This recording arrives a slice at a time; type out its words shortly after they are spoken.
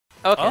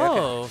Okay.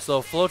 Oh,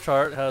 so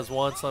Flowchart has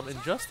won some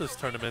Injustice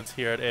tournaments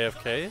here at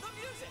AFK.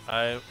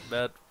 I'm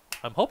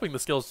hoping the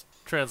skills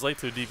translate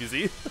to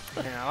DBZ.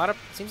 Yeah,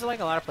 seems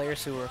like a lot of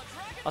players who are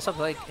also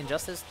like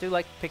Injustice do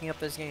like picking up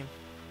this game.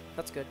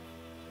 That's good.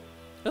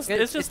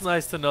 It's just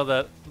nice to know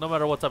that no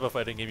matter what type of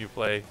fighting game you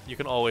play, you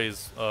can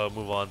always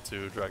move on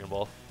to Dragon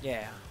Ball.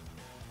 Yeah.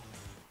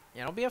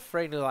 Yeah, don't be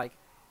afraid to like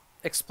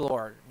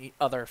explore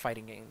other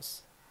fighting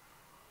games.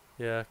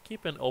 Yeah,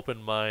 keep an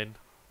open mind.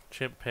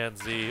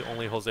 Chimpanzee,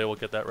 only Jose will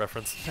get that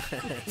reference.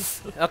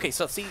 Okay,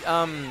 so see,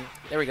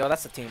 there we go.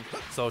 That's the team.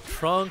 So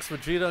Trunks,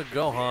 Vegeta,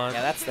 Gohan.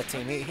 Yeah, that's the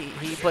team.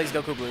 He plays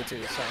Goku Blue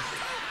too. So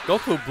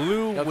Goku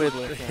Blue with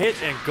Blue, yeah.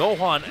 Hit and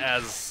Gohan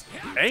as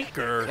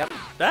anchor. Yep.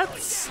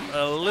 That's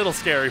a little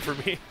scary for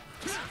me.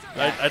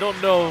 Yeah. I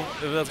don't know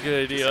if that's a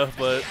good idea,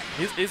 but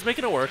he's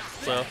making it work.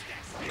 So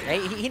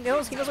hey, he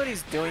knows what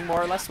he's doing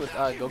more or less with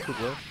Goku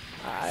Blue.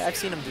 I've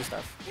seen him do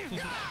stuff,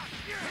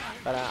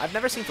 but I've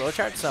never seen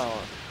Flowchart, so.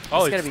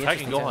 oh, it's he's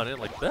tagging Gohan in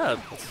like that.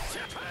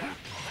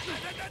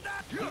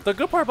 The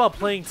good part about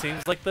playing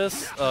teams like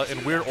this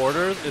in weird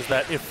orders is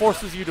that it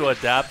forces you to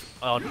adapt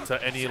to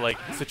any like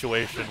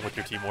situation with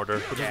your team order,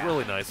 which is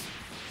really nice.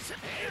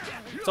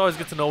 It's always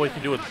good to know what you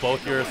can do with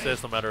both your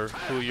assists, no matter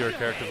who your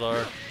characters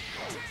are.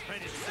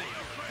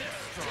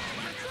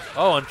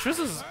 Oh, and Triz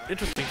is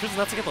interesting. Triz is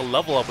not to get the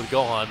level up with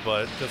Gohan,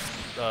 but just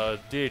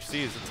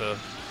DHCs into.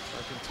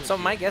 So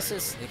my guess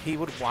is he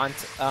would want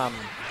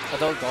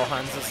adult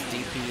Gohan's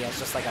DP as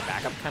just like a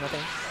backup kind of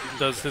thing.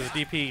 Does his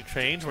DP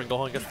change when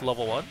Gohan gets to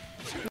level 1?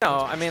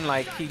 No, I mean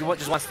like he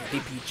just wants the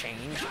DP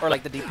change or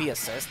like the DP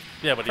assist.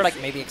 Yeah, but for like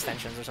maybe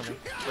extensions or something.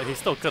 But he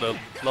still could have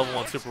level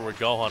 1 super with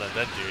Gohan and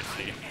then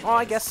DHC. Oh,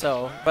 I guess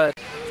so, but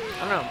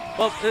I don't know.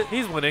 Well,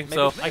 he's winning,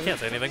 so I can't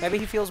say anything. Maybe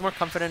he feels more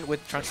confident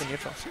with Trunks in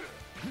neutral.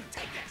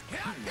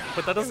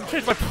 But that doesn't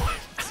change my point.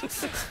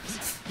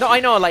 No, I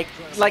know, like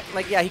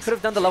yeah, he could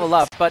have done the level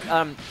up, but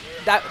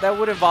that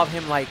would involve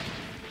him like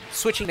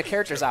switching the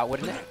characters out,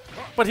 wouldn't it?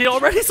 But he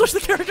already switched the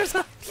characters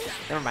out.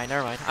 Never mind.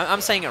 I'm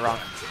saying it wrong.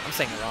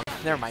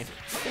 Never mind.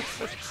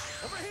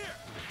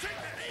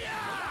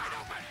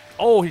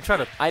 Oh, he tried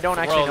to. I don't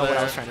actually know what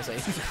I was trying to say.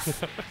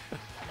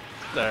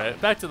 All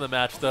right, back to the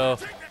match though.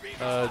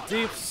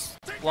 Deep's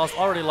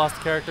already lost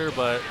the character,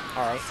 but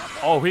all right.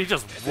 Oh, he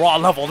just raw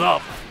leveled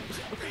up.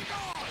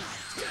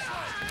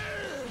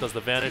 Does the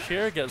vanish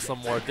here, get some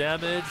more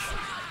damage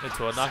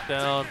into a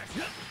knockdown.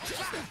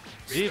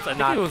 Deeps, I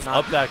think he was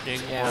up backing.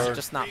 Yeah, or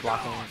just not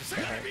blocking. Just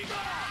get hurt.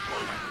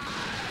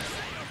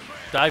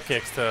 Dive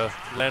kicks to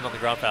land on the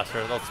ground faster.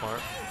 That was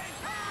smart.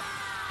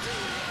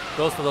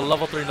 Goes for the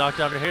level 3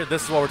 knockdown right here.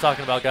 This is what we're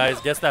talking about,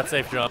 guys. Gets that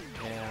safe jump.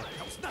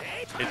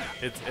 Yeah.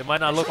 It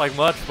might not look like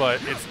much,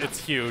 but it's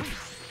huge.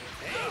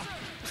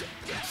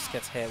 Just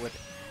gets hit with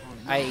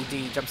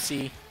IAD jump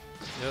C.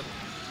 Yep.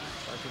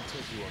 I can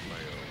take you on my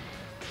own.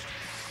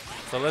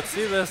 So let's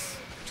see this.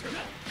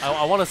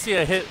 I want to see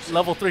a hit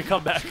level 3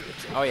 comeback.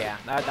 Oh yeah,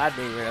 that'd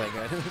be really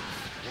good.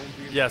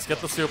 Yes, get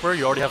the super.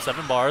 You already have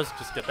 7 bars.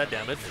 Just get that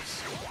damage.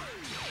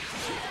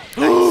 Nice.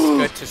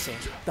 Good to see.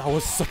 That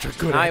was such a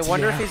good idea. I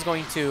wonder if he's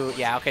going to.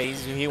 Yeah, okay,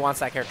 he wants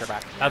that character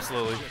back.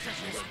 Absolutely.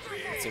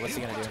 Let's see, what's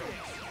he gonna do?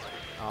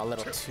 Oh, a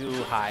little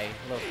too high,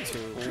 a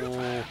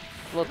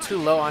little too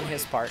low on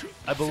his part.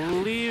 I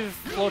believe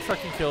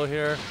Flowchart can kill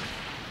here.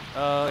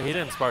 He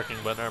didn't sparking,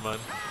 but never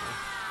mind.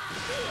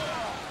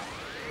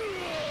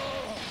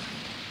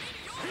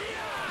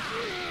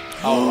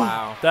 Oh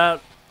wow, that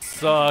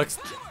sucks.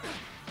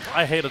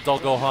 I hate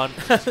adult Gohan.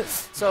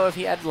 So if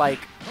he had like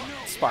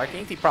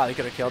sparking, he probably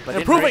could have killed. But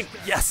improving,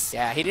 yes.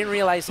 Yeah, he didn't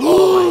realize.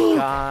 Oh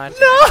my god.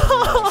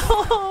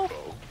 No.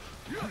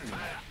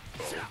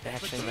 They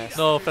actually missed.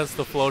 No offense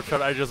to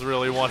Flowchart, I just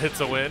really wanted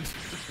to win.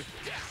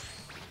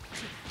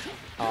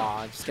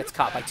 Oh, just gets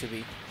caught by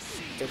 2B.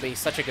 2B,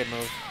 such a good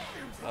move.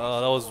 That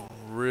was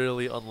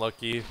really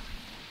unlucky.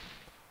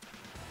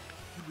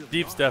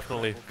 Deeps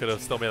definitely could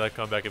have still made that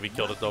comeback if he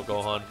killed adult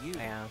Gohan.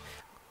 Yeah.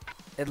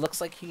 It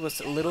looks like he was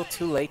a little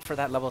too late for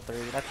that level 3.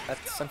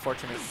 That's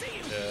unfortunate.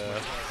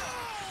 Yeah.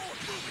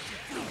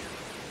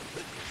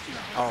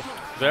 Oh,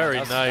 very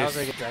nice. nice. That was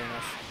a good Dragon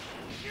Rush.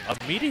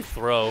 A meaty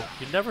throw.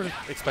 You never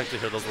expect to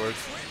hear those words.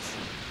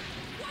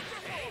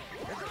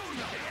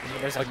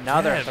 There's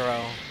another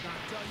throw.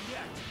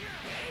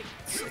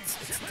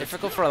 It's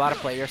difficult for a lot of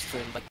players to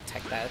like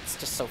tech that. It's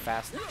just so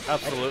fast.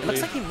 Absolutely. It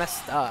looks like he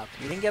messed up.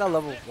 He didn't get a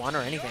level 1 or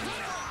anything.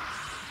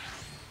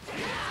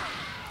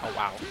 Oh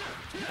wow,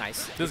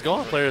 nice. These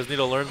Gohan players need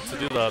to learn to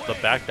do the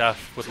backdash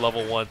with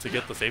level 1 to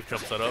get the safe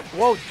jump set up.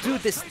 Whoa,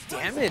 dude, this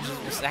damage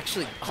was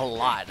actually a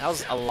lot. That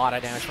was a lot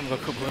of damage from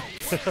Goku Blue.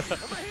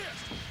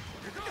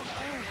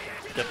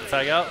 Get the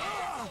tag out.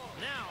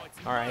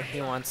 All right,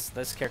 he wants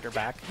this character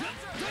back.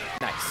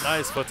 Nice.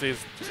 Nice footsies.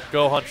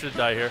 Gohan should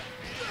die here.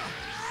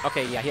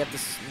 Okay, yeah, he had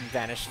this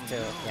vanish to.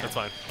 Yeah. That's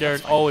fine.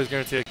 Always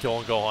guarantee a kill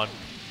on Gohan.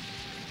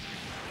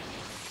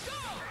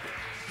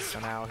 So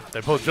now they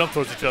both jump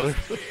towards each other.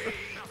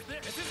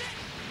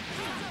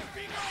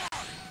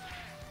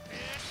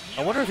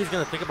 I wonder if he's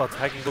gonna think about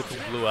tagging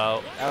Goku Blue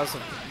out. That was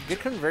a good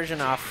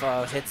conversion off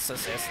hits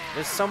assist.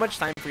 There's so much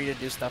time for you to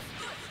do stuff.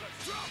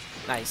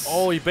 Nice.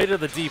 Oh, he baited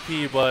the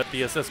DP, but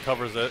the assist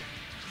covers it.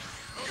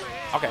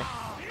 Okay.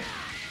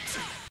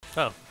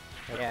 Oh.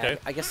 Yeah, Okay.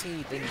 I guess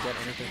he didn't get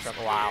anything for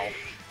a while.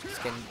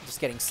 Just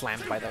getting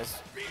slammed by those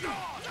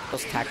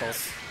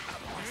tackles.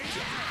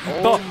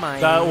 Oh my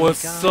That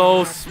was God.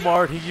 so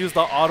smart. He used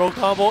the auto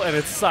combo and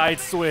it side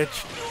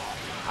switched.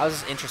 That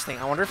was interesting.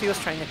 I wonder if he was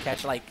trying to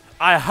catch like.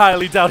 I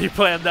highly doubt he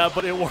planned that,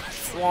 but it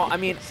worked. Well, I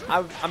mean,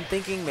 I'm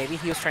thinking maybe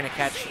he was trying to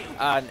catch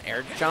an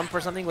air jump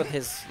or something with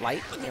his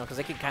light, you know, because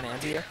they can kind of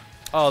anti-air.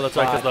 Oh, that's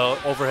right, because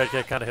the overhead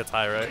kick kind of hits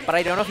high, right? But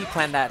I don't know if he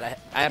planned that.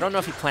 I don't know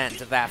if he planned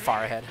that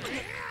far ahead.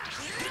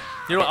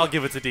 You know what? I'll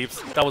give it to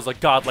Deeps. That was a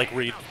godlike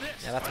read.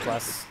 Yeah, that's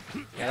plus.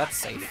 Yeah, that's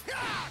safe.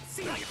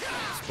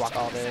 Just block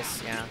all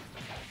this. Yeah.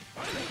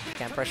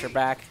 Can't pressure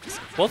back.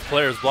 Both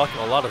players blocking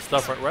a lot of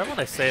stuff. Right when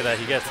I say that,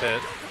 he gets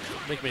hit.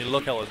 Make me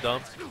look hella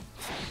dumb.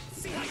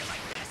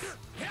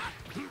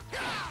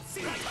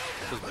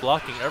 Just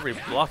blocking every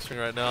block string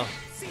right now.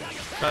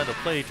 Trying to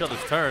play each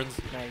other's turns.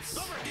 Nice.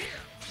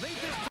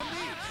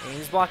 And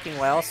he's blocking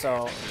well,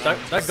 so... That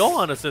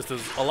Gohan assist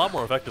is a lot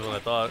more effective than I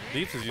thought.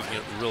 Deeps is using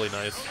it really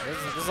nice.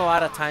 There's a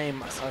lot of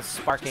time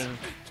sparking,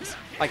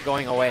 like,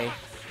 going away.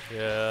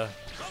 Yeah.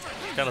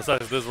 Kind of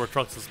sucks. This is where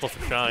Trunks is supposed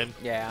to shine.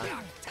 Yeah.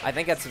 I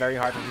think it's very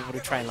hard for people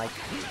to try and, like,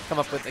 come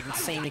up with like,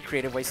 insanely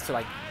creative ways to,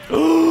 like...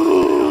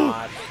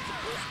 God.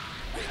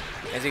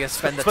 Is he going to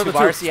spend the two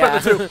bars? Yeah.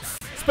 Spend the two.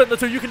 Spend the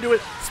two. You can do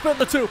it. Spend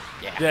the two.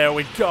 Yeah. There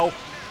we go.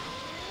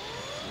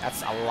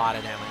 That's a lot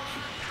of damage.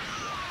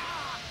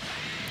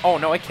 Oh,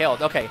 no, it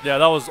killed. Okay. Yeah,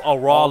 that was a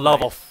raw Oh,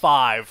 level nice.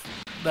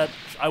 5. That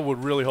I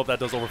would really hope that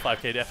does over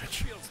 5k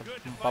damage. It's a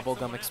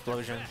bubblegum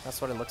explosion. That's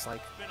what it looks like.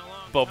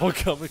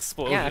 Bubblegum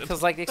explosion. Yeah,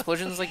 because, like, the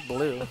explosion is, like,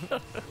 blue.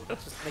 It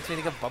just makes me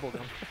think of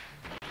bubblegum.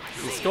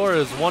 The score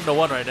is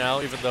 1-1 right now,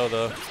 even though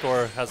the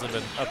score hasn't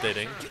been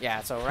updating.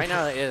 Yeah, so right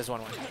now it is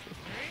 1-1.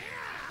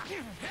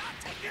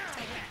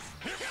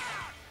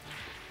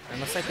 It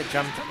looks like the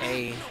jump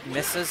A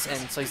misses,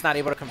 and so he's not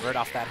able to convert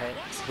off that hit.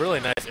 Really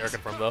nice air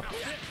confirm though.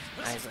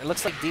 Nice. It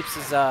looks like Deeps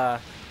is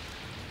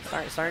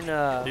starting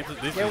to Deeps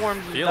get is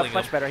warmed feeling up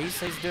much him. better. He's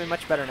doing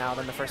much better now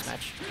than the first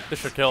match.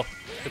 This should kill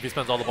if he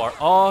spends all the bar.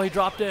 Oh, he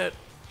dropped it.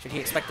 Should he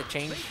expect a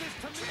change?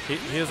 He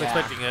is Yeah.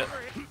 expecting it.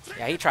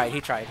 Yeah, he tried.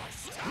 He tried.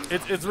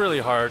 It's really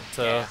hard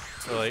to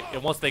like,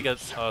 and once they get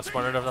smart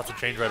enough not to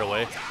change right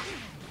away.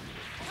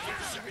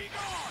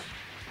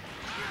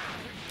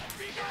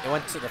 It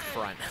went to the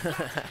front.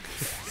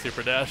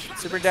 Super dash.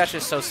 Super dash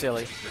is so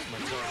silly.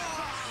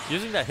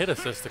 Using that hit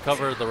assist to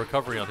cover the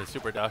recovery on his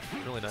super dash.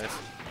 Really nice.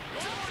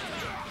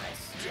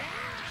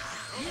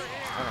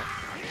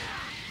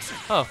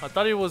 Oh, I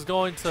thought he was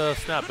going to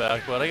snap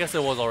back, but I guess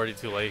it was already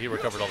too late. He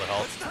recovered all the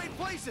health.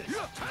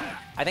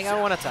 I think I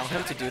want to tell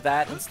him to do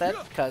that instead,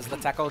 because the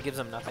tackle gives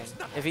him nothing.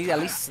 If he at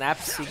least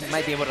snaps, he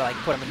might be able to like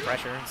put him in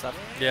pressure and stuff.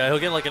 Yeah, he'll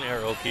get like an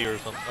air OP or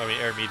something. I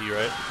mean, air meaty,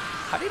 right?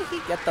 How did he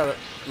get the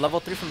level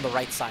 3 from the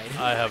right side?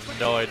 I have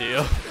no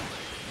idea.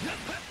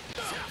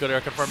 Good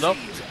air confirm though.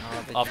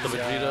 Oh, Off the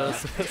Vegeta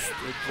assist.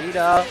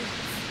 Vegeta.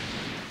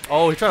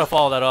 Oh, he's trying to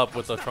follow that up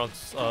with the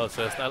Trunks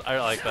assist. I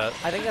like that.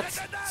 I think that's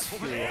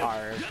too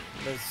hard.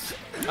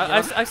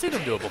 I've seen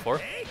him do it before.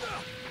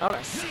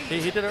 Okay.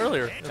 He did it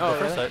earlier in the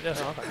first set. Yeah.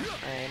 Oh,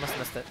 okay. I must have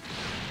missed it.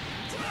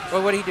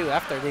 Well, what did he do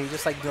after? Did he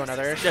just like do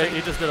another air Yeah, string?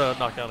 he just did a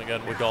knockdown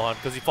again with Gohan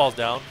because he falls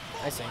down.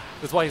 I see.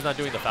 That's why he's not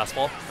doing the fast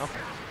fall. Okay.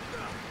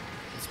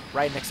 He's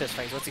right next to his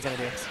face. What's he gonna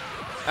do?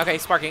 Okay,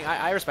 sparking.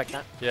 I respect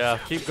that. Yeah,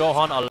 keep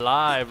Gohan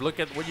alive. Look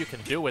at what you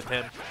can do with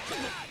him.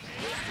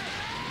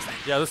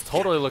 Yeah, this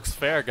totally looks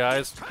fair,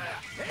 guys.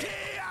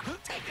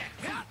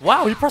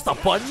 Wow, he pressed a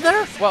button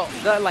there? Well,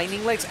 the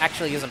lightning legs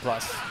actually isn't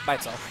plus by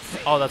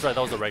itself. Oh, that's right.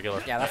 That was the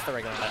regular. Yeah, that's the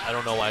regular. I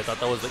don't know why I thought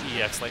that was the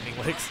EX lightning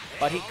legs.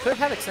 But he could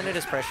have extended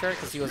his pressure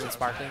because he wasn't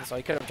sparking, so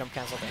he could have jump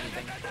canceled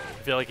anything.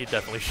 I feel like he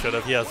definitely should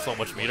have. He has so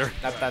much meter.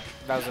 That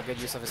was a good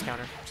use of his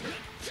counter.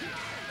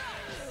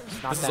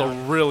 This is a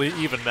really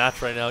even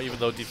match right now, even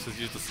though Deeps has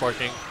used the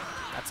sparking.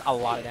 That's a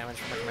lot of damage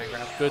from a command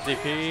grab. Good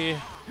DP.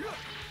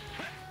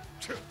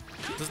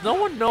 Does no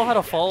one know how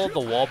to follow the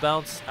wall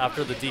bounce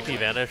after the DP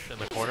vanish in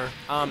the corner?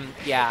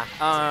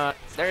 Yeah.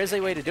 There is a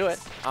way to do it,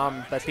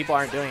 but people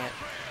aren't doing it.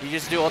 You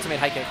just do ultimate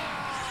high kick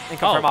and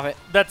confirm off it.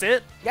 That's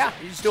it? Yeah,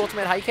 you just do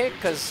ultimate high kick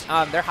because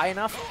they're high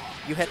enough.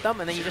 You hit them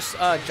and then you just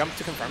jump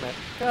to confirm it.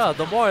 Yeah,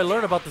 the more I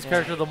learn about this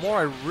character, the more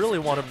I really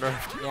want him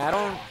nerfed.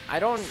 Yeah, I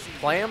don't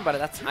play him, but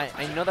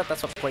I know that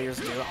that's what players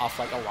do off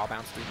like a wall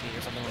bounce DP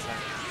or something like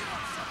that.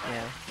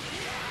 Yeah.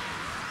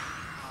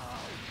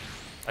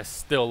 I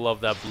still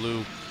love that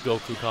blue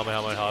Goku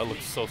Kamehameha. It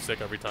looks so sick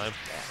every time.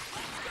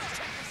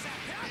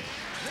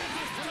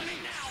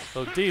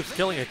 So Deep's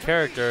killing a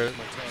character.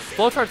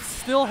 Flowchart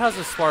still has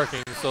a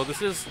sparking, so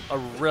this is a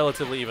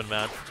relatively even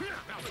match.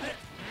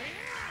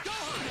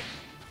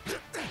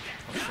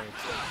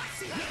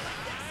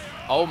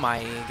 Oh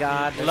my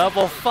god.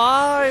 Level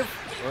 5!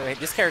 Wait,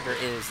 this character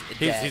is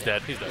dead. He's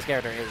dead. He's dead. This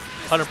character is...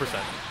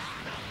 100%.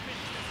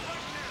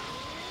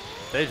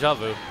 Deja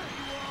vu.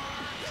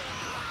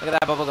 Look at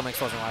that bubblegum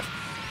explosion, watch.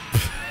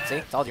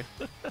 See? Told you.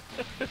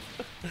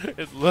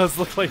 It does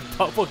look like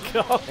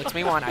bubblegum. Makes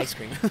me want ice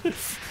cream.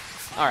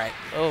 Alright.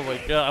 Oh my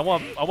god,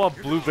 I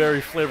want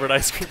blueberry flavored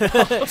ice cream.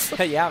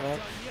 Yeah, man.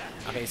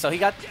 Okay, so he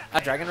got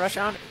a Dragon Rush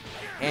on,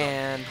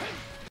 and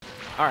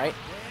alright.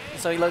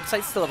 So he loads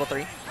sights to level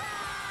 3.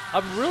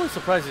 I'm really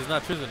surprised he's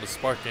not choosing the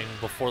sparking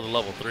before the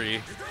level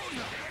 3.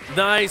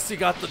 Nice, he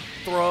got the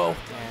throw.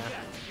 Yeah.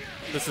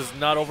 This is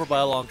not over by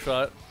a long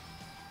shot.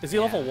 Is he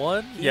level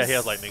 1? Yeah, he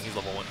has lightning. He's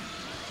level 1.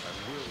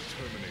 I will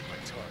terminate my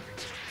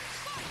target.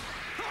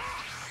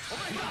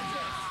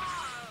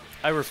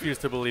 I refuse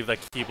to believe that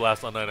Ki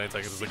Blast on 99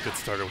 seconds is a good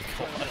starter with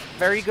Gohan.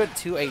 Very good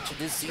 2H. He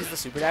just sees the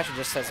super dash and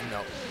just says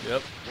no.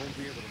 Yep. Won't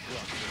be able to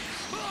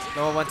block.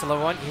 Level 1 to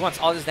level 1. He wants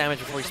all his damage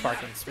before he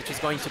sparkings, which is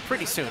going to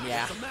pretty soon,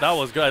 yeah. That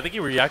was good. I think he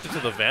reacted to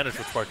the vanish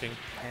with sparking.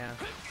 Yeah.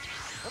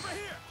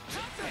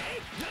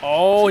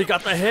 Oh, he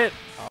got the hit.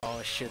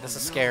 Oh shit, this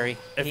is scary.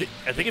 I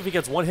think if he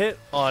gets one hit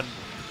on,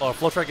 or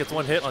Flowchart gets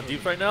one hit on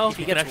Deep right now,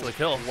 he can actually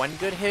kill. One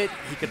good hit,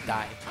 he could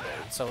die.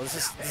 So this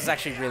is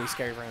actually really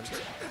scary for him.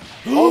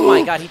 Oh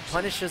my god, he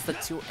punishes the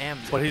 2M.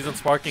 But he's in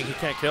sparking, he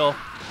can't kill.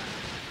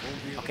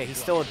 Okay, he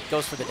still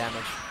goes for the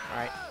damage.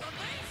 Alright.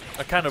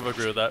 I kind of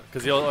agree with that,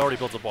 because he already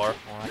builds a bar.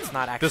 Well, it's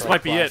not actually This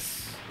might be it.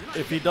 plus.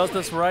 If he does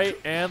this right,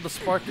 and the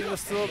sparking is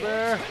still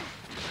there,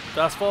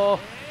 fastball,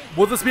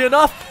 will this be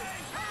enough?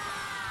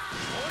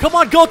 Come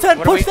on, Goten,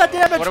 push that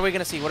damage! What are we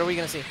gonna see? What are we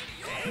gonna see?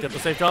 Get the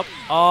safe jump.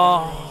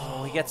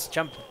 Oh, Oh, he gets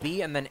jump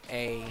B and then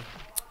A.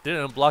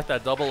 didn't block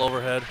that double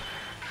overhead.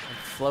 And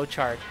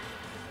Flowchart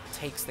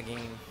takes the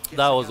game.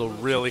 That was a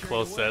really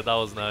close set. That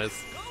was nice.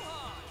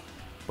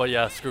 But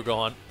yeah, screw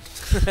Gohan.